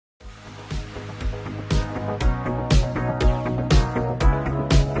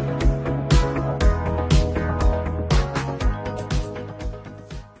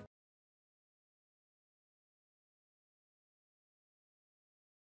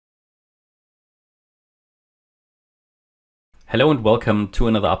Hello and welcome to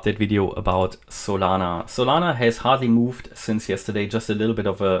another update video about Solana. Solana has hardly moved since yesterday, just a little bit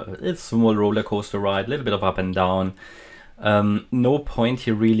of a small roller coaster ride, a little bit of up and down. No point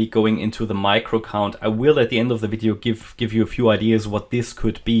here really going into the micro count. I will at the end of the video give you a few ideas what this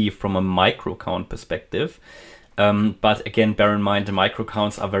could be from a micro count perspective. But again, bear in mind the micro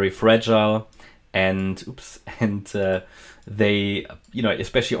counts are very fragile and they,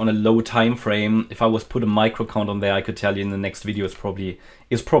 especially on a low time frame, if I was put a micro count on there, I could tell you in the next video it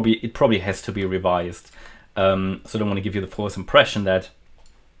probably has to be revised. So I don't want to give you the false impression that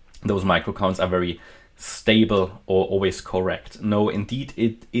those micro counts are very stable or always correct. No, indeed,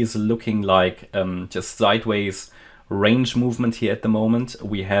 it is looking like just sideways range movement here at the moment.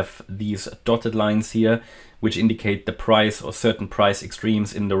 We have these dotted lines here, which indicate the price or certain price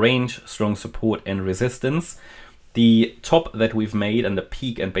extremes in the range, strong support and resistance. The top that we've made and the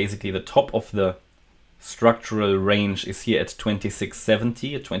peak and basically the top of the structural range is here at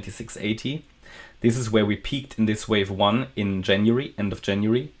 2670, at 2680. This is where we peaked in this wave 1 in January, end of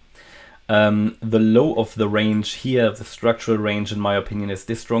January. The low of the range here, the structural range in my opinion, is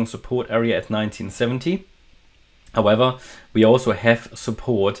this strong support area at 1970. However, we also have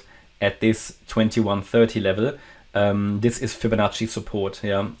support at this 2130 level. This is Fibonacci support.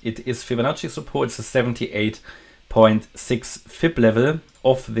 Yeah, it is Fibonacci support. It's a 78.6 Fib level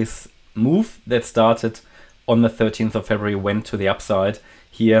of this move that started on the 13th of February, went to the upside.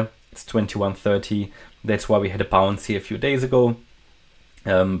 Here it's 2130. That's why we had a bounce here a few days ago,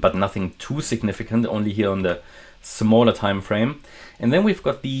 but nothing too significant, only here on the smaller time frame. And then we've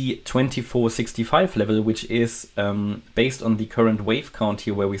got the 2465 level, which is based on the current wave count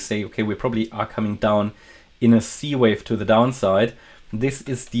here, where we say, okay, we probably are coming down in a C wave to the downside. This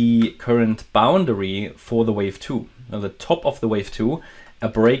is the current boundary for the wave 2. Now the top of the wave 2, a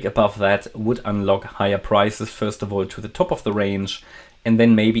break above that would unlock higher prices, first of all to the top of the range, and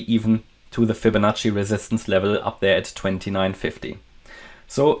then maybe even to the Fibonacci resistance level up there at 2950.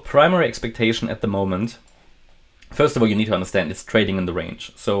 So primary expectation at the moment, first of all, you need to understand it's trading in the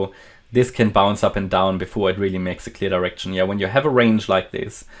range. So this can bounce up and down before it really makes a clear direction. Yeah, when you have a range like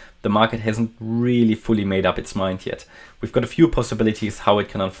this, the market hasn't really fully made up its mind yet. We've got a few possibilities how it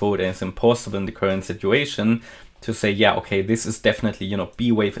can unfold, and it's impossible in the current situation to say, yeah, okay, this is definitely,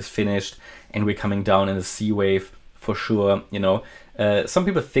 B wave is finished and we're coming down in a C wave for sure. Some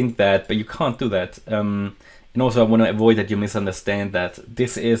people think that, but you can't do that. And also I want to avoid that you misunderstand that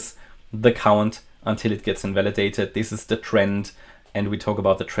this is the count until it gets invalidated. This is the trend, and we talk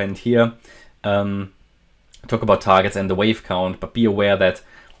about the trend here. Talk about targets and the wave count, but be aware that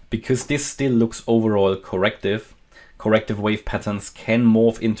because this still looks overall corrective wave patterns can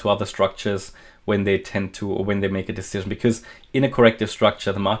morph into other structures when they tend to, or when they make a decision, because in a corrective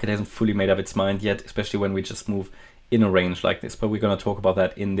structure the market hasn't fully made up its mind yet, especially when we just move in a range like this. But we're going to talk about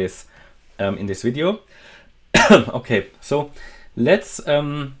that in this video. Okay, so let's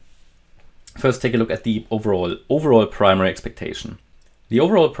first take a look at the overall primary expectation. The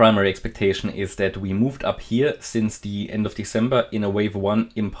overall primary expectation is that we moved up here since the end of December in a wave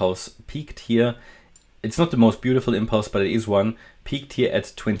 1 impulse, peaked here. It's not the most beautiful impulse, but it is one. Peaked here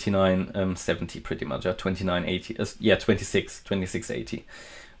at 2970 pretty much, 2980, 2680.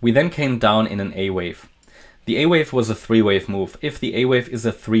 We then came down in an A wave. The A wave was a 3-wave move. If the A wave is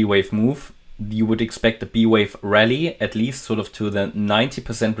a 3-wave move, you would expect a B wave rally, at least sort of to the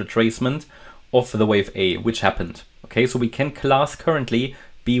 90% retracement of the wave A, which happened. Okay, so we can class currently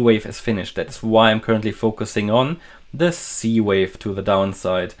B wave as finished. That's why I'm currently focusing on the C wave to the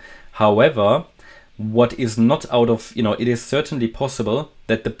downside. However, what is not out of, it is certainly possible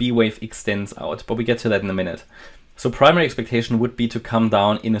that the B wave extends out, but we get to that in a minute. So primary expectation would be to come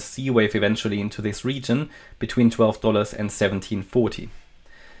down in a C wave eventually into this region between $12 and $17.40.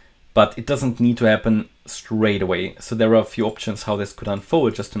 But it doesn't need to happen straight away. So there are a few options how this could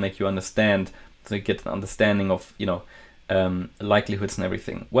unfold, just to make you understand, so you get an understanding of, likelihoods and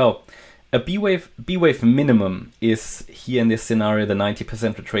everything. Well, a B wave minimum is here in this scenario, the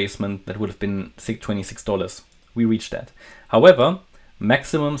 90% retracement that would have been $26. We reached that. However,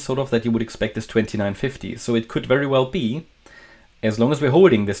 maximum sort of that you would expect is $29.50. So it could very well be, as long as we're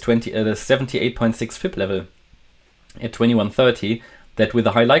holding this the 78.6 Fib level at 2130, that with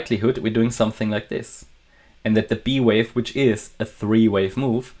a high likelihood we're doing something like this, and that the B wave, which is a 3-wave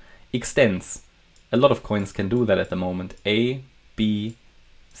move, extends. A lot of coins can do that at the moment. A, B,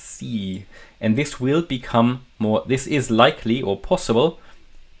 C, and this will become more, this is likely or possible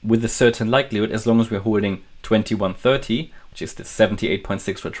with a certain likelihood as long as we're holding 2130, which is the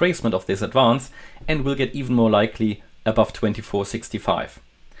 78.6 retracement of this advance, and will get even more likely above 2465.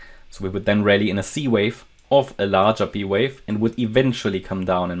 So we would then rally in a C wave of a larger B wave and would eventually come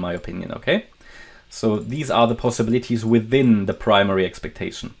down, in my opinion, okay? So these are the possibilities within the primary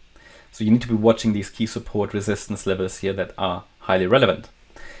expectation. So you need to be watching these key support resistance levels here that are highly relevant.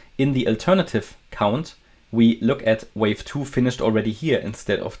 In the alternative count, we look at wave 2 finished already here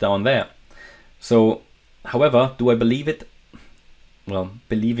instead of down there. So, however, do I believe it? Well,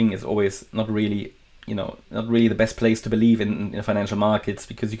 believing is always not really, not really the best place to believe in financial markets,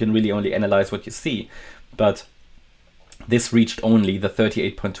 because you can really only analyze what you see. But this reached only the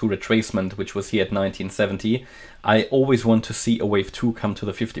 38.2 retracement, which was here at 1970. I always want to see a wave 2 come to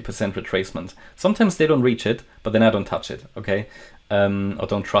the 50% retracement. Sometimes they don't reach it, but then I don't touch it, okay? Or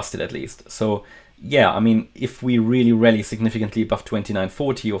don't trust it at least. So yeah, I mean, if we really rally significantly above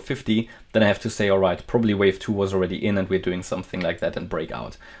 29.40 or 50, then I have to say, all right, probably wave 2 was already in and we're doing something like that and break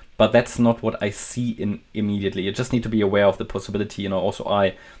out. But that's not what I see in immediately. You just need to be aware of the possibility. Also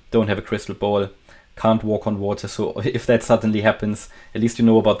I don't have a crystal ball, can't walk on water. So if that suddenly happens, at least you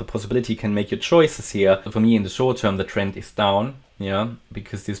know about the possibility, you can make your choices here. For me, in the short term, the trend is down, yeah,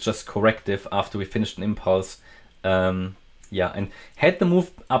 because it's just corrective after we finished an impulse. Yeah, and had the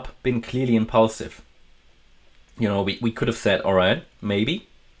move up been clearly impulsive, we could have said, all right, maybe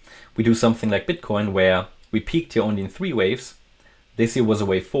we do something like Bitcoin where we peaked here only in 3 waves. This here was a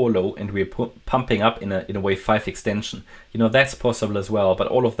wave 4 low and we're pumping up in a wave 5 extension. That's possible as well, but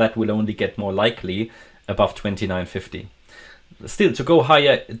all of that will only get more likely above 29.50. Still, to go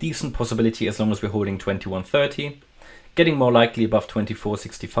higher, a decent possibility as long as we're holding 21.30, getting more likely above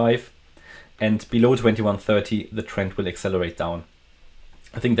 24.65. And below 21.30, the trend will accelerate down.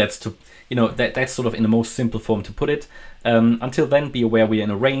 I think that's that's sort of in the most simple form to put it. Until then, be aware we're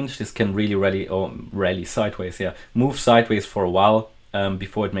in a range. This can really rally sideways. Yeah, move sideways for a while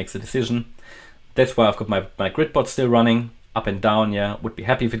before it makes a decision. That's why I've got my grid bot still running up and down. Yeah, would be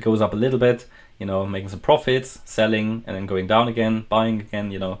happy if it goes up a little bit. Making some profits, selling, and then going down again, buying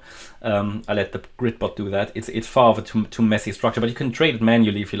again. I let the grid bot do that. It's far of a too messy structure, but you can trade it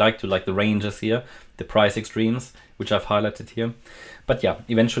manually if you like to, like the ranges here, the price extremes, which I've highlighted here. But yeah,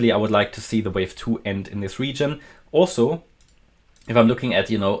 eventually I would like to see the wave 2 end in this region. Also, if I'm looking at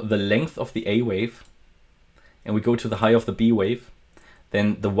the length of the A wave, and we go to the high of the B wave,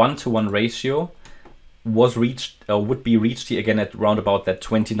 then the 1-to-1 ratio was reached, or would be reached here again at around about that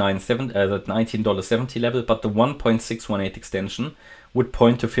 $19.70 level, but the 1.618 extension would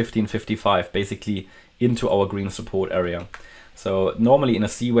point to 15.55, basically into our green support area. So normally in a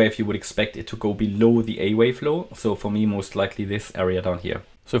C wave you would expect it to go below the A wave low, so for me most likely this area down here.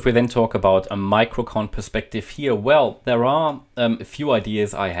 So if we then talk about a micro count perspective here, well, there are a few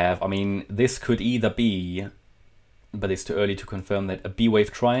ideas I have. I mean, this could either be, but it's too early to confirm that, a B wave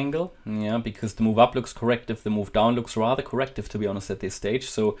triangle, yeah, because the move up looks corrective, the move down looks rather corrective, to be honest, at this stage.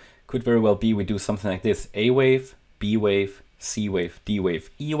 So could very well be we do something like this: A wave, B wave, C wave, D wave,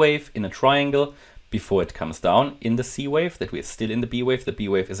 E wave in a triangle before it comes down in the C wave, that we're still in the B wave. The B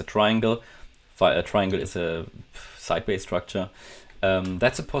wave is a triangle. A triangle is a sideways structure.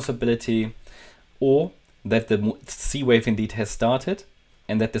 That's a possibility. Or that the C wave indeed has started,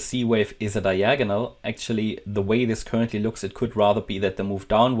 and that the C wave is a diagonal. Actually, the way this currently looks, it could rather be that the move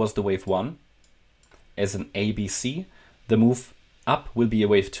down was the wave 1 as an ABC. The move up will be a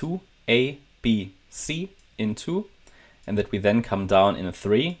wave 2, A, B, C in 2, and that we then come down in a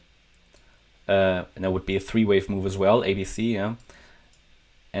 3. And that would be a 3-wave move as well, ABC, yeah.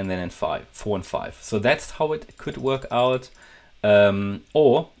 And then in 4 and 5. So that's how it could work out.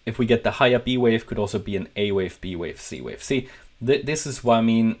 Or if we get the higher B wave, could also be an A wave, B wave, C wave. See, this is why I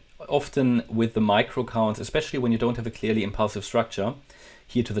mean, often with the micro counts, especially when you don't have a clearly impulsive structure,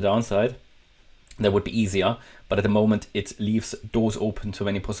 here to the downside, that would be easier. But at the moment, it leaves doors open to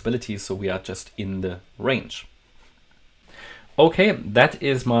many possibilities, so we are just in the range. Okay, that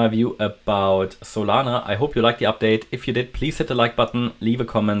is my view about Solana. I hope you liked the update. If you did, please hit the like button, leave a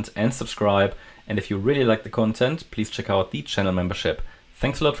comment and subscribe. And if you really like the content, please check out the channel membership.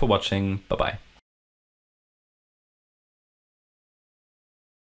 Thanks a lot for watching. Bye-bye.